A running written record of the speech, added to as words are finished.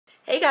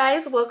Hey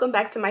guys, welcome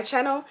back to my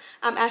channel.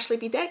 I'm Ashley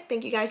Bedeck.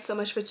 Thank you guys so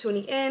much for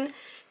tuning in.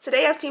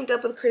 Today I've teamed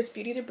up with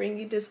Xrsbeauty to bring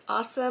you this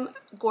awesome,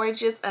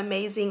 gorgeous,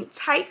 amazing,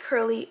 tight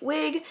curly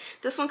wig.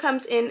 This one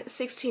comes in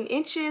 16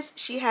 inches.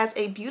 She has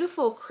a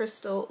beautiful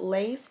crystal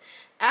lace.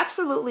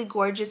 Absolutely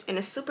gorgeous and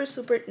a super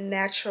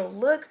natural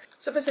look.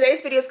 So for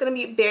today's video, it's going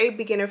to be very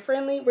beginner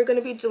friendly. We're going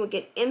to be doing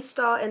an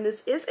install, and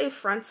this is a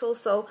frontal,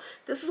 so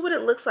this is what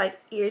it looks like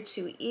ear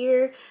to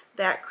ear.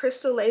 That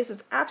crystal lace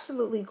is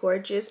absolutely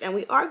gorgeous, and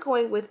we are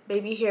going with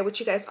baby hair, which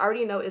you guys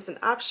already know is an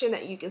option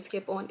that you can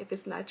skip on if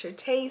it's not your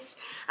taste.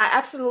 I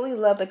absolutely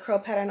love the curl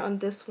pattern on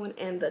this one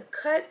and the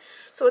cut.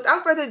 So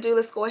without further ado,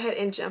 let's go ahead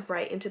and jump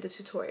right into the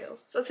tutorial.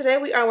 So today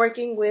we are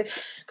working with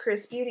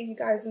Xrsbeauty. You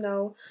guys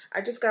know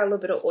I just got a little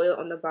bit of oil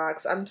on the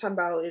box. I'm talking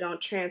about it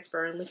don't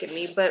transfer and look at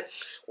me, but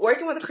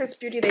working with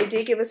Xrsbeauty, they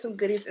did give us some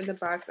goodies in the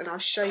box, and I'll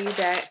show you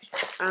that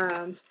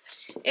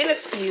in a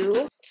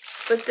few.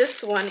 But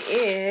this one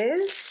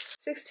is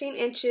 16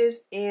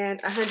 inches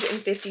and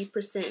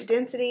 150%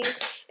 density,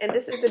 and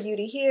this is the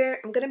beauty here.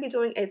 I'm going to be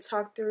doing a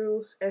talk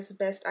through as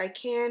best I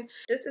can.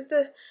 This is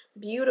the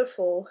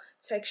beautiful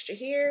texture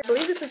here. I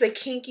believe this is a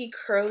kinky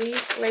curly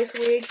lace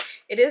wig.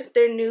 It is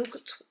their new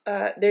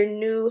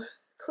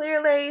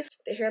clear lace.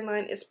 The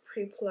hairline is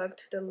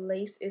pre-plucked. The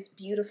lace is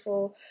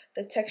beautiful.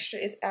 The texture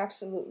is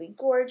absolutely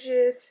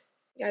gorgeous.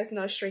 You guys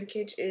know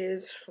shrinkage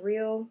is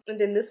real. And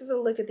then this is a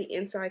look at the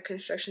inside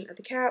construction of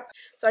the cap.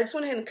 So I just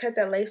went ahead and cut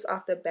that lace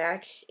off the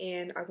back,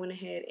 and I went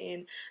ahead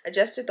and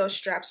adjusted those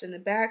straps in the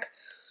back.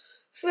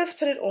 So let's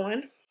put it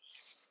on.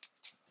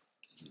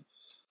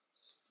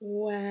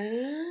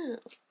 Wow.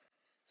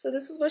 So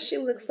this is what she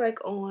looks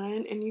like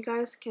on, and you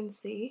guys can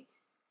see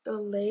the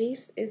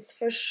lace is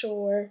for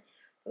sure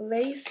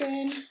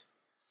lacing.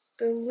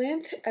 The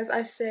length, as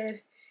I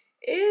said,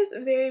 is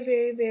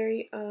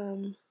very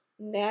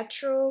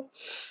natural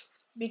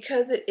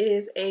because it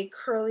is a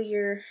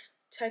curlier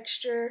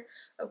texture.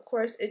 Of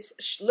course, it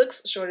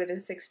looks shorter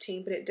than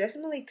 16, but it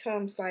definitely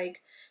comes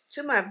like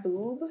to my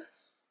boob.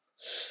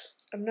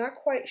 I'm not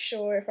quite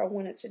sure if I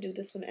wanted to do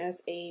this one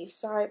as a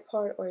side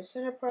part or a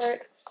center part.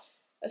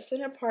 A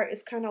center part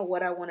is kind of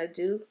what I want to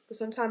do, but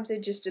sometimes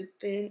it just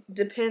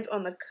depends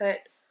on the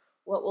cut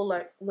what will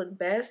look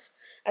best.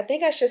 I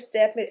think I should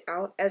step it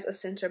out as a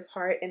center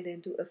part and then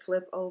do a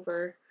flip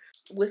over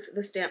with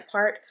the stamp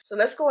part. So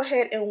let's go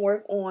ahead and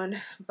work on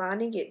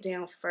bonding it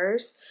down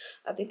first.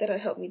 I think that'll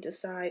help me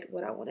decide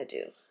what I want to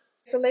do.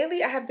 So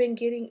lately I have been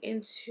getting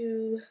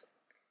into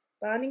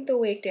bonding the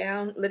wig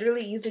down,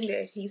 literally using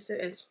the adhesive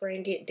and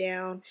spraying it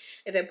down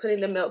and then putting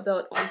the melt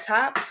belt on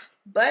top.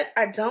 But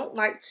I don't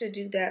like to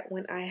do that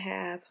when I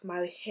have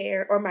my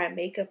hair or my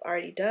makeup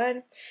already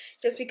done,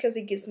 just because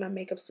it gets my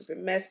makeup super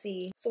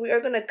messy. So we are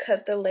going to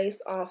cut the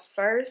lace off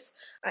first.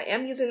 I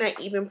am using that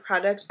even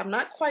product. I'm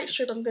not quite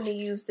sure if I'm going to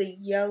use the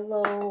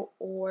yellow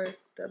or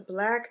the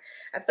black.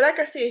 I feel like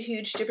I see a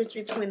huge difference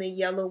between the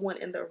yellow one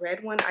and the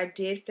red one. I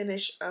did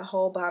finish a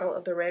whole bottle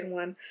of the red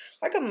one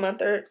like a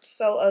month or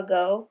so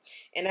ago,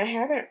 and I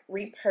haven't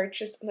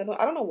repurchased another one.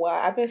 I don't know why.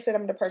 I've been saying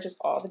I'm going to purchase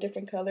all the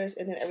different colors,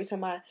 and then every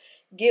time I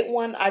get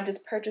one, I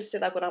just purchase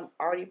it like when I'm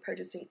already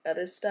purchasing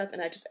other stuff,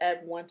 and I just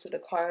add one to the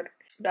cart.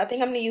 But I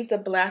think I'm going to use the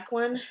black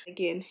one.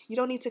 Again, you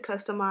don't need to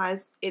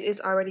customize. It is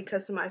already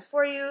customized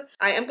for you.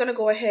 I am going to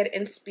go ahead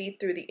and speed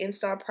through the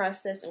install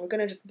process, and we're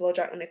going to just blow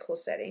dry on a cool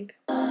setting.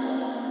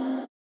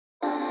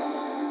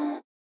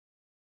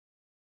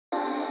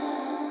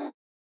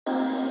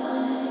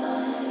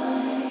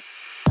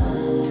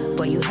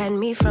 Boy, you had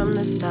me from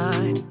the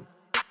start.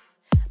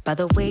 By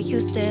the way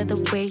you stared, the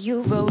way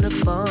you wrote up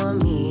for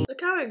me.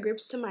 Look how it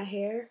grips to my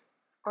hair,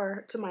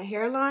 or to my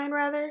hairline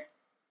rather.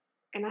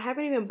 And I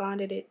haven't even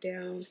bonded it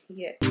down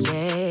yet.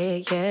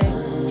 Yeah.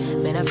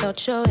 Man, I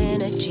felt your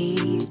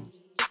energy.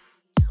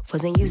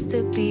 Wasn't used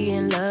to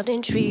being loved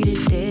and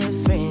treated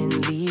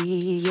differently,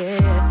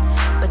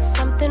 yeah. But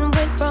something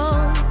went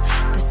wrong.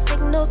 The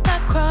signals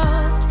got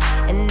crossed,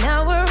 and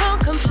now we're on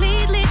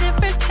completely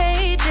different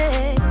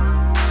pages.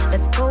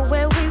 Let's go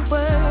where we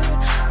were,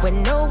 where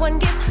no one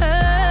gets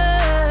hurt.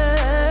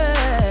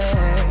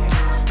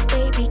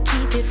 Baby,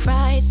 keep it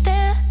right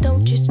there.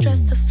 Don't you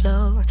stress the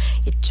flow.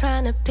 You're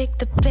trying to pick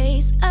the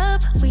pace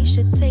up. We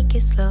should take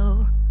it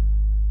slow.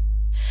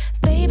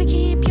 Baby,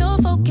 keep your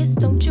focus.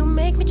 Don't you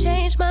make me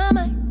change my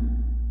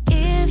mind.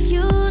 If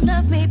you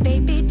love me,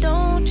 baby,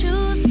 don't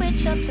you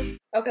switch up the...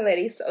 Okay,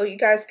 ladies, so you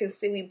guys can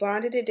see we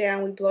bonded it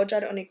down. We blow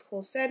dried it on a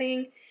cool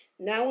setting.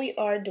 Now we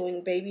are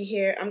doing baby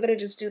hair. I'm going to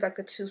just do like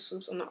the two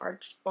swoops on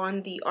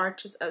the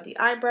arches of the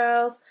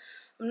eyebrows.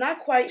 I'm not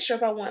quite sure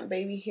if I want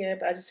baby hair,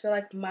 but I just feel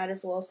like might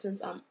as well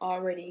since I'm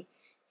already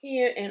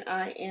here and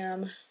I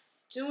am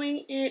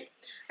doing it.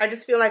 I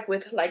just feel like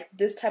with like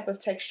this type of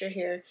texture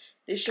here,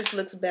 this just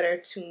looks better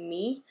to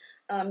me.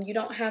 You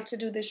don't have to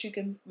do this. You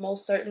can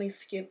most certainly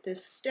skip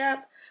this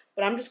step,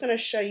 but I'm just going to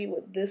show you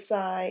what this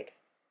side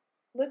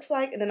looks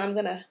like, and then I'm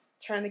going to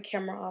turn the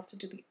camera off to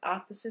do the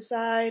opposite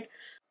side.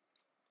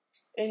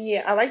 And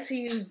yeah, I like to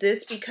use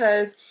this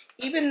because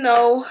Even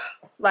though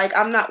like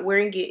I'm not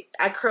wearing it,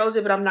 I curls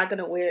it, but I'm not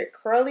gonna wear it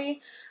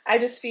curly. I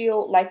just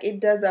feel like it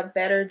does a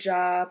better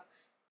job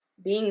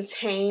being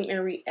tame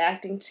and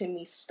reacting to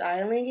me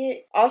styling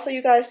it. Also,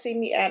 you guys see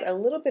me add a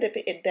little bit of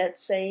it, that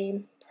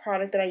same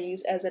product that I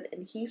use as an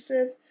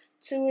adhesive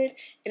to it,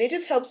 and it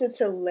just helps it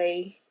to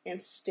lay and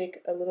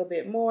stick a little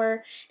bit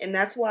more, and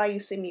that's why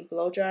you see me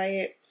blow dry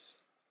it.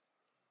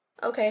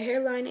 Okay,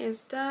 hairline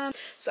is done.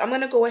 So I'm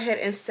going to go ahead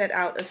and set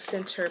out a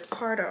center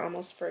part. I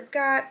almost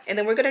forgot. And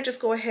then we're going to just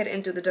go ahead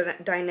and do the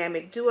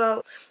dynamic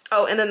duo.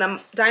 Oh, and then the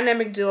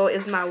dynamic duo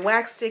is my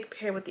wax stick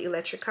paired with the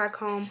electric hot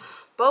comb.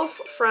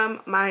 Both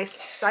from my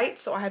site,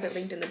 so I have it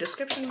linked in the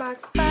description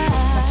box.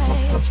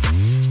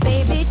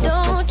 Baby,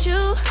 don't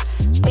you,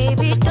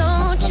 baby,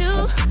 don't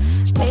you,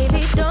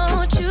 baby,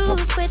 don't you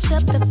switch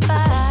up the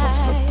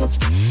vibe.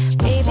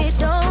 Baby,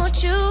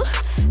 don't you,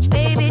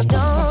 baby,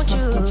 don't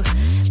you,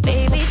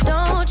 baby,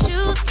 don't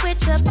you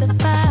switch up the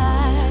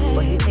vibe.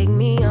 Boy, you take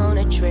me on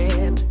a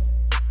trip,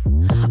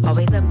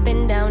 always up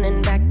and down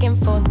and back and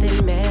forth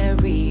in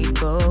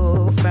merry-go-round.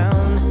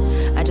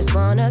 I just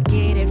wanna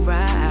get it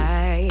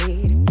right,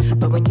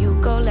 but when you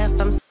go left,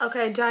 I'm...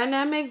 Okay,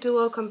 dynamic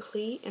duo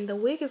complete, and the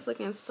wig is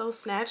looking so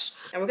snatched.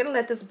 And we're gonna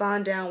let this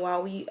bond down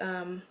while we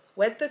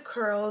wet the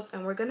curls,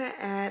 and we're gonna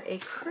add a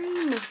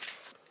cream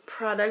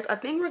product. I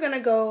think we're gonna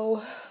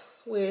go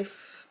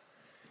with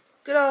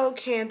good old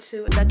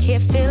Cantu. Stuck here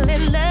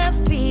feeling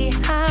left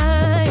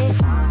behind,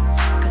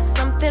 cause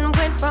something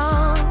went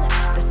wrong,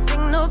 the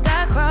signals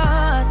got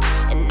crossed,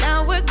 and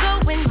now we're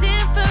going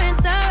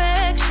different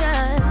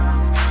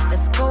directions.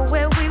 Let's go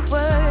where we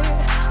were,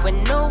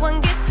 when no one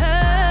gets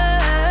hurt.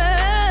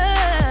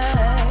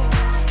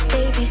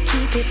 Baby,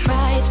 keep it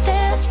right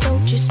there,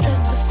 don't you stress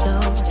the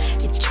flow.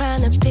 You're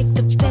trying to pick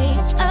the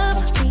pace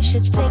up, we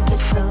should take it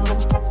slow.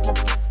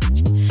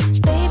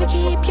 Baby,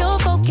 keep your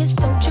focus,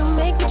 don't you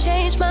make me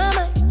change my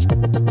mind.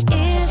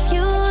 If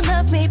you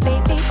love me,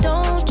 baby,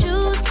 don't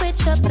you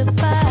switch up the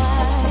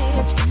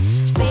vibe.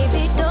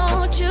 Baby,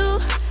 don't you,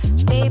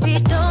 baby,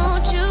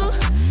 don't you,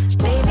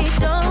 baby,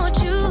 don't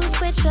you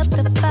switch up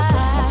the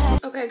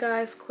vibe. Okay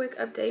guys, quick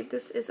update.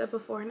 This is a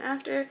before and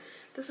after.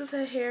 This is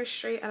a hair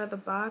straight out of the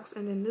box,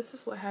 and then this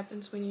is what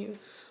happens when you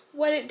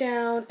wet it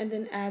down and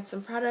then add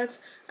some products.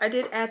 I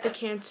did add the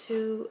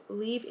Cantu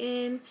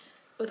leave-in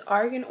with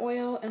argan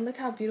oil, and look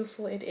how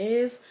beautiful it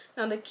is.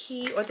 Now the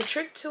key or the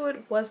trick to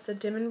it was the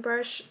dimming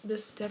brush.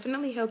 This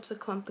definitely helps to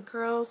clump the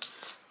curls.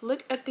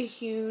 Look at the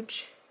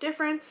huge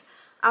difference.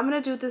 I'm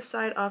gonna do this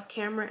side off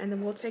camera, and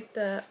then we'll take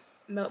the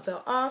melt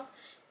belt off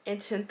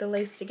and tint the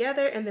lace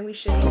together, and then we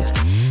should be done.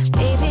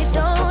 Baby,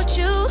 don't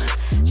you,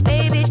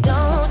 baby,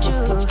 don't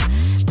you,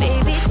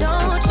 baby,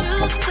 don't you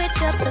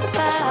switch up the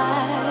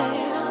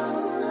vibe.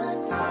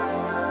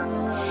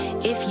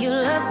 If you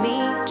love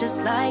me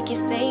just like you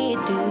say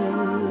you do,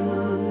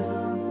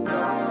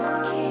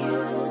 don't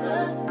kill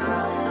the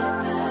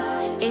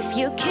vibe. If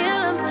you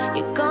kill him,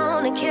 you're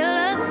gonna kill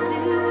us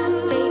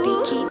too. Baby,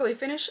 keep... Okay, we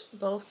finished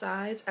both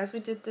sides. As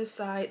we did this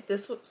side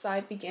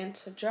began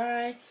to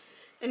dry,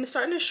 and it's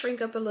starting to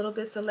shrink up a little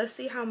bit, so let's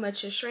see how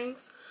much it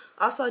shrinks.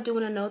 Also, I do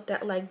want to note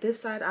that like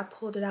this side I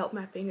pulled it out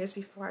with my fingers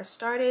before I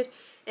started,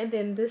 and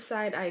then this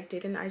side I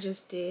didn't. I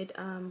just did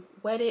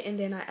wet it, and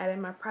then I added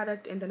my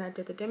product, and then I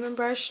did the dimming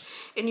brush,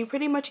 and you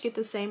pretty much get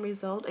the same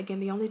result. Again,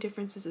 the only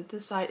difference is that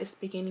this side is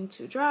beginning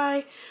to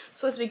dry,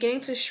 so it's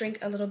beginning to shrink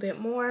a little bit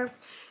more.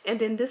 And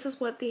then this is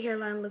what the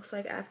hairline looks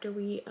like after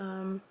we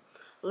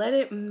let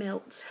it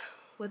melt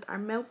with our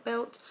melt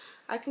belt.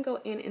 I can go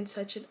in and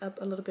touch it up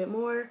a little bit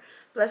more.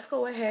 Let's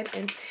go ahead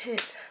and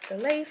tint the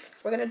lace.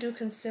 We're gonna do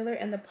concealer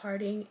in the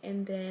parting,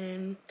 and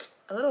then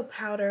a little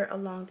powder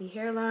along the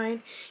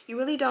hairline. You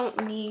really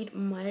don't need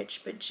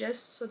much, but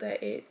just so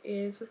that it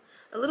is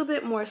a little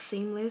bit more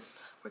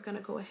seamless, we're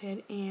gonna go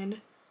ahead and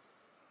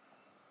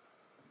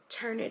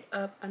turn it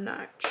up a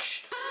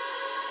notch.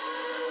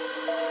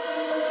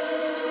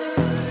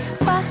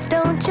 Why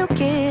don't you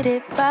get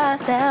it by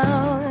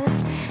now?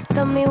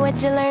 Tell me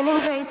what you learned in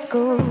grade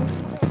school.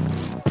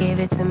 Give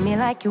it to me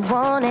like you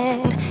want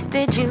it.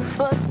 Did you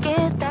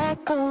forget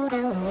that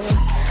golden rule?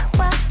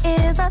 Why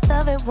is our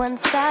love it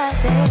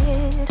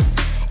one-sided?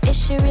 It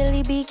should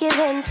really be give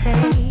and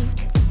take.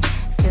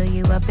 Fill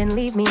you up and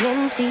leave me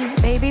empty.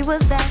 Baby,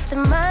 was that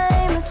my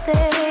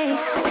mistake?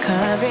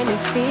 Covering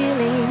his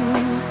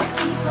feelings,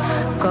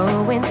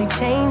 going through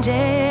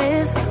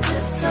changes. I'm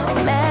just so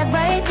mad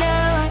right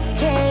now, I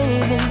can't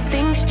even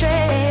think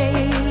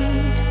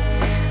straight.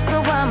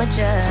 So I'ma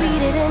just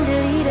tweet it and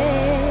delete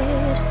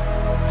it,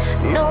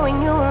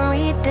 knowing you won't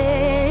read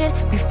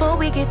it before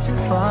we get too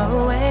far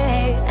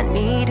away. I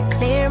need to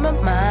clear my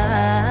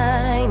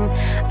mind.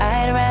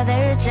 I'd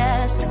rather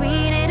just tweet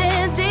it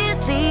and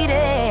delete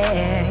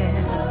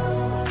it.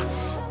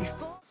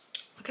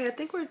 Okay, I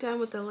think we're done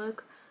with the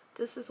look.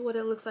 This is what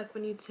it looks like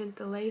when you tint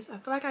the lace. I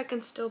feel like I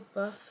can still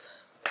buff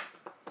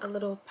a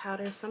little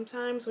powder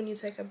sometimes when you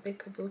take a big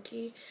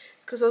kabuki,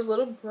 because those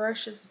little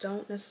brushes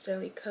don't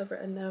necessarily cover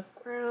enough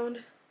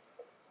ground.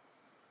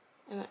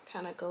 And that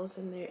kind of goes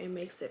in there and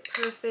makes it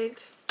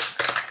perfect.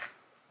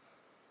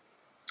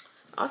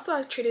 Also,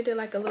 I treated it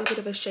like a little bit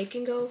of a shake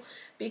and go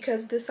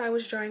because this side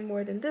was drying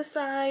more than this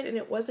side and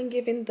it wasn't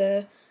giving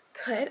the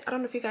cut. I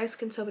don't know if you guys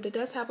can tell, but it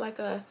does have like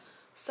a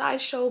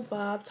sideshow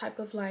bob type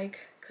of like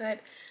cut.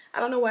 I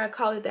don't know why I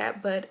call it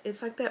that, but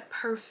it's like that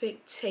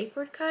perfect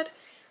tapered cut.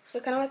 So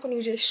kind of like when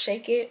you just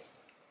shake it,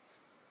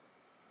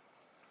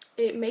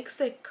 it makes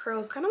the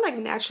curls kind of like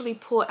naturally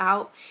pull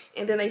out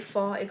and then they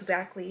fall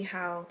exactly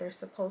how they're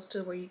supposed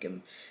to, where you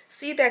can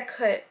see that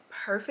cut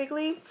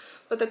perfectly.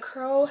 But the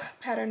curl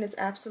pattern is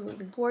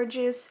absolutely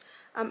gorgeous.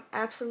 I'm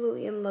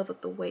absolutely in love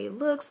with the way it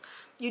looks.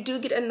 You do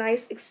get a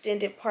nice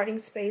extended parting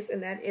space,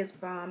 and that is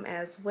bomb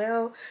as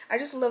well. I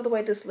just love the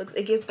way this looks.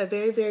 It gives a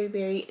very, very,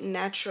 very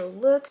natural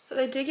look. So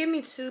they did give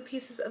me 2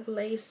 pieces of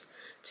lace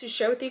to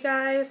share with you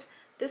guys.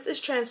 This is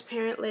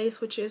transparent lace,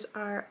 which is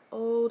our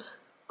old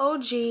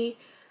OG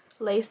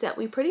lace that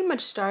we pretty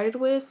much started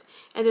with,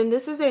 and then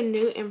this is their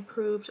new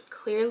improved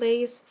clear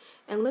lace,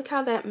 and look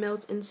how that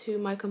melts into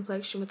my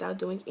complexion without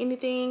doing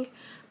anything.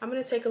 I'm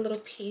going to take a little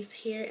piece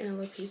here and a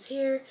little piece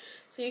here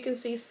so you can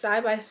see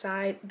side by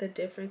side the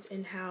difference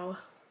in how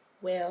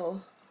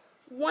well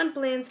one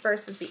blends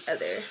versus the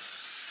other.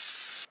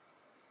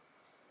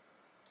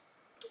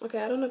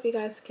 Okay, I don't know if you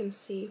guys can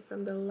see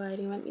from the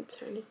lighting. Let me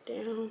turn it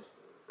down.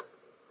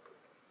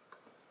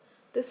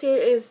 This here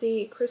is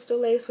the crystal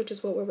lace, which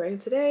is what we're wearing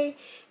today.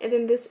 And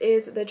then this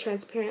is the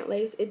transparent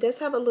lace. It does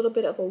have a little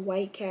bit of a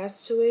white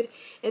cast to it.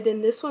 And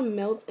then this one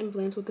melts and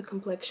blends with the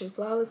complexion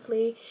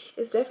flawlessly.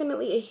 It's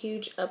definitely a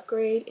huge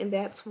upgrade, and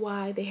that's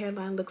why the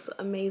hairline looks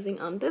amazing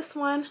on this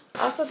one.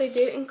 Also, they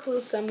did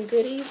include some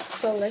goodies,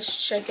 so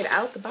let's check it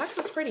out. The box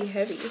is pretty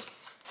heavy.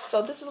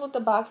 So this is what the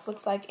box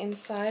looks like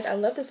inside. I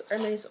love this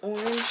Hermes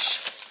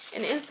orange.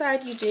 And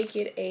inside you did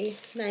get a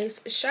nice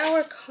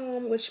shower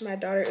comb, which my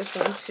daughter is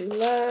going to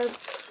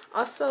love.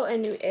 Also a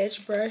new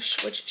edge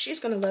brush, which she's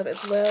going to love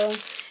as well.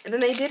 And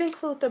then they did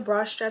include the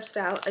bra strap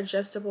style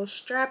adjustable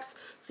straps,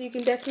 so you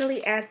can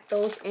definitely add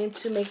those in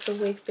to make the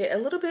wig fit a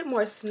little bit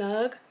more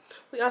snug.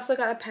 We also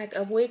got a pack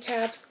of wig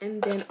caps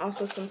and then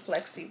also some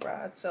flexi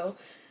rods. So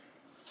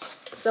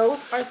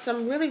those are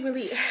some really,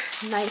 really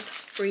nice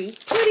free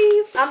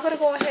goodies. I'm gonna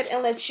go ahead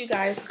and let you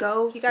guys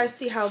go. You guys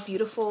see how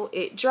beautiful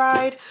it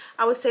dried.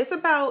 I would say it's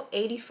about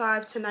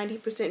 85 to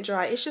 90%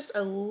 dry. It's just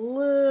a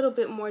little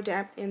bit more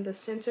damp in the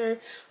center,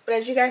 but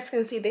as you guys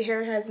can see, the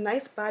hair has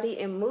nice body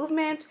and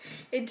movement.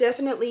 It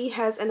definitely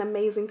has an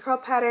amazing curl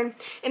pattern,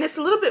 and it's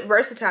a little bit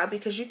versatile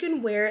because you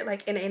can wear it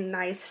like in a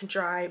nice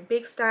dry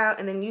big style,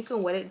 and then you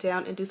can wet it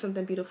down and do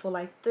something beautiful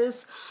like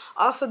this.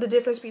 Also, the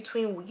difference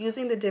between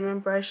using the dimming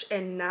brush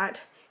and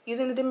not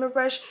using the dimmer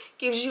brush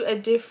gives you a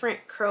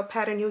different curl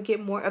pattern. You'll get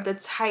more of the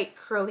tight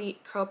curly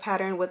curl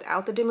pattern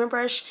without the dimmer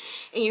brush,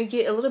 and you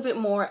get a little bit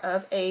more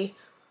of a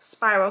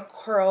spiral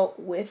curl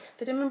with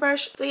the dimming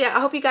brush. So yeah, I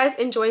hope you guys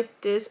enjoyed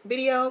this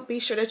video. Be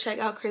sure to check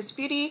out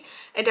XrsbeautyHair.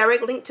 A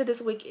direct link to this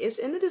wig is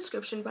in the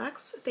description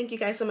box. Thank you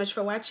guys so much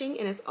for watching,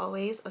 and as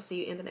always, I'll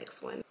see you in the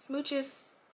next one. Smooches.